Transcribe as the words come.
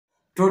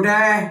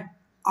Today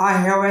I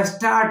have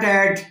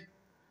started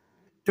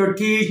to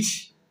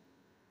teach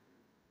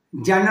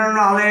general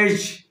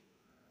knowledge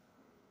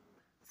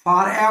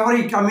for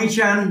every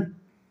commission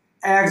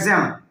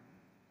exam.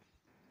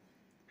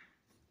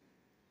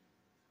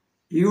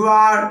 You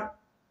are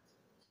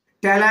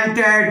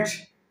talented,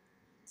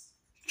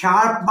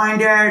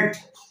 sharp-minded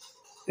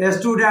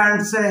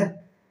students.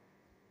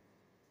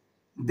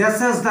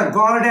 This is the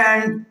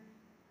golden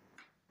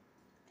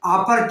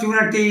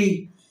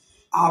opportunity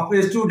of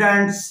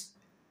students.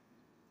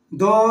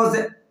 Those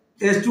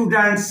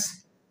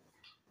students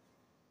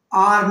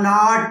are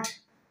not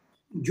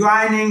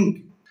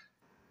joining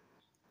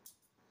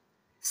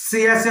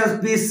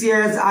CSS,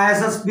 BCS,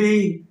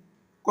 ISSB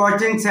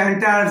coaching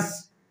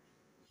centers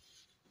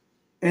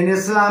in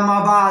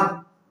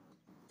Islamabad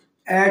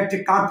at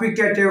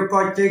competitive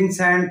coaching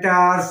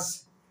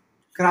centers,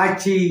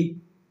 Karachi,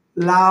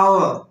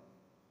 Lahore.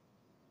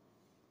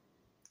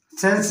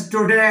 Since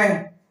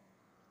today,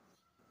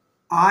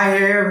 I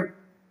have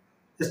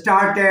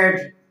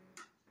started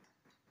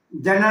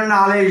general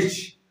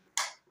knowledge.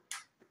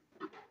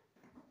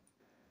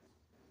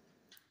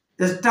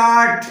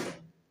 Start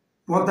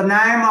with the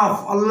name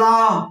of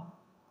Allah,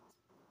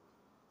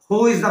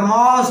 who is the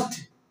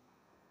most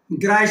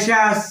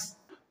gracious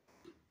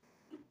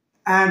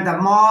and the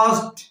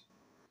most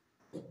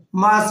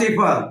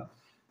merciful.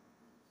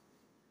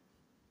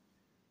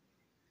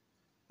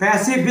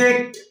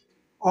 Pacific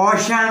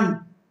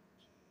Ocean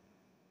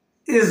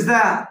is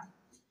the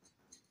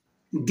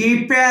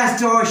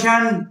deepest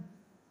ocean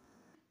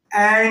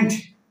and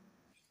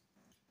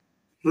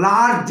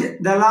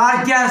the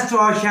largest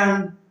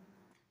ocean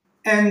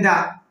in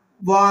the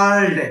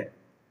world.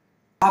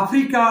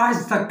 Africa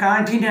is the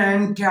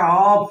continent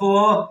of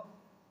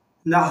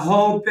the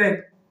hope.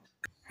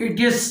 It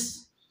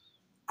is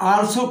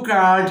also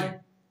called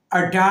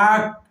a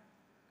dark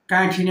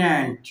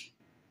continent.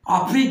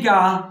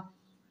 Africa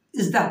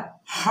is the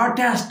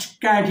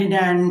hottest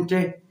continent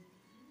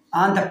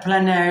on the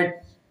planet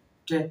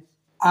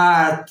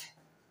Earth.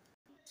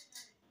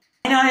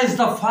 China is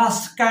the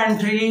first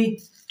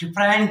country to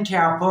print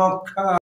a book